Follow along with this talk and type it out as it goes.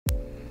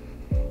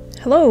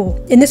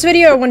Hello! In this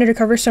video I wanted to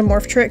cover some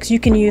morph tricks you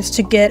can use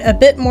to get a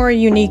bit more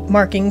unique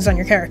markings on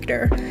your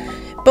character.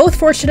 Both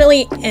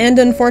fortunately and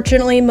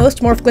unfortunately, most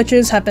morph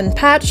glitches have been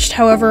patched,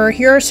 however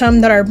here are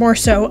some that are more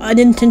so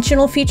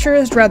unintentional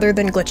features rather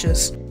than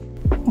glitches.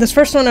 This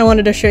first one I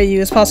wanted to show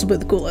you is possibly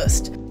the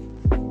coolest.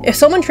 If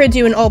someone trades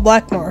you an all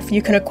black morph,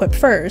 you can equip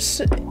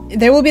furs.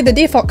 They will be the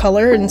default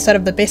color instead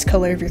of the base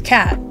color of your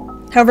cat.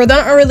 However,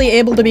 they're not really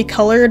able to be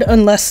colored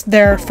unless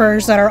they're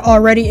furs that are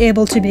already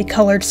able to be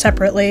colored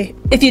separately.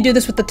 If you do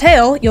this with the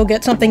tail, you'll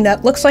get something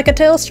that looks like a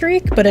tail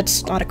streak, but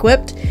it's not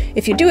equipped.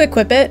 If you do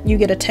equip it, you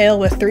get a tail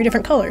with 3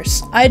 different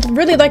colors. I'd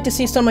really like to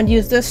see someone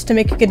use this to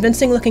make a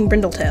convincing looking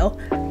brindle tail.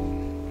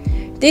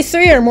 These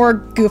 3 are more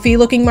goofy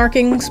looking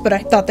markings, but I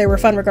thought they were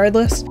fun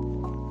regardless.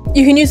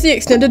 You can use the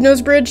extended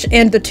nose bridge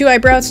and the 2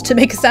 eyebrows to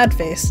make a sad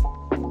face.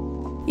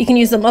 You can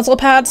use the muzzle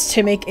pads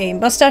to make a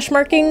mustache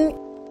marking.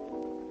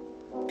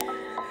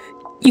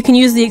 You can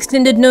use the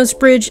extended nose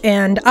bridge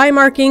and eye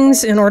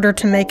markings in order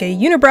to make a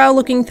unibrow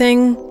looking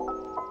thing.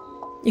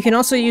 You can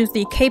also use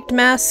the caped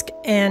mask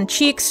and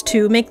cheeks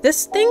to make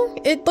this thing.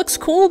 It looks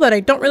cool, but I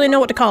don't really know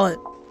what to call it.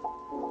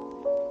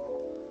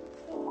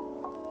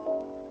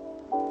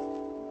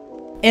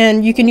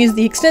 And you can use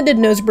the extended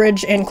nose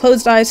bridge and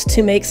closed eyes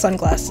to make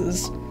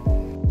sunglasses.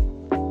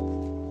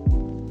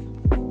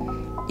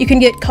 You can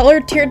get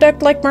colored tear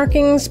duct-like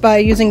markings by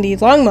using the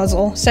long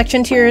muzzle,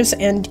 section tears,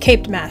 and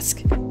caped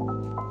mask.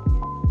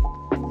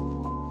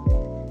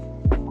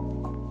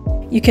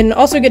 You can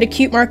also get a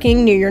cute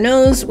marking near your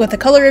nose with a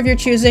color of your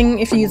choosing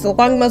if you use the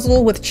long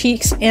muzzle with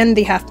cheeks and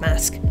the half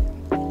mask.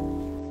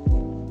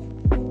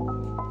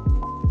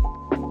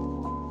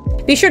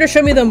 Be sure to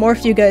show me the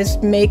morph you guys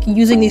make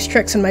using these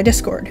tricks in my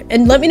Discord,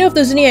 and let me know if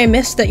there's any I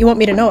missed that you want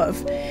me to know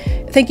of.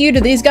 Thank you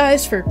to these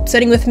guys for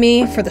sitting with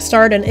me for the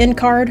start and end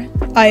card.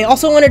 I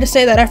also wanted to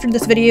say that after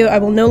this video I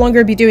will no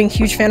longer be doing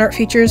huge fan art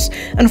features.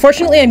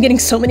 Unfortunately, I'm getting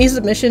so many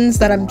submissions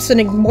that I'm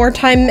spending more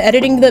time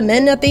editing them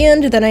in at the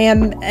end than I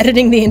am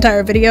editing the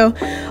entire video.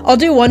 I'll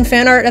do one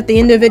fan art at the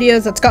end of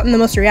videos that's gotten the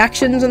most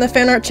reactions in the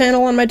fan art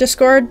channel on my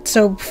Discord,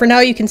 so for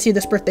now you can see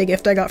this birthday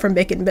gift I got from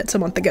Bacon Bits a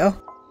month ago.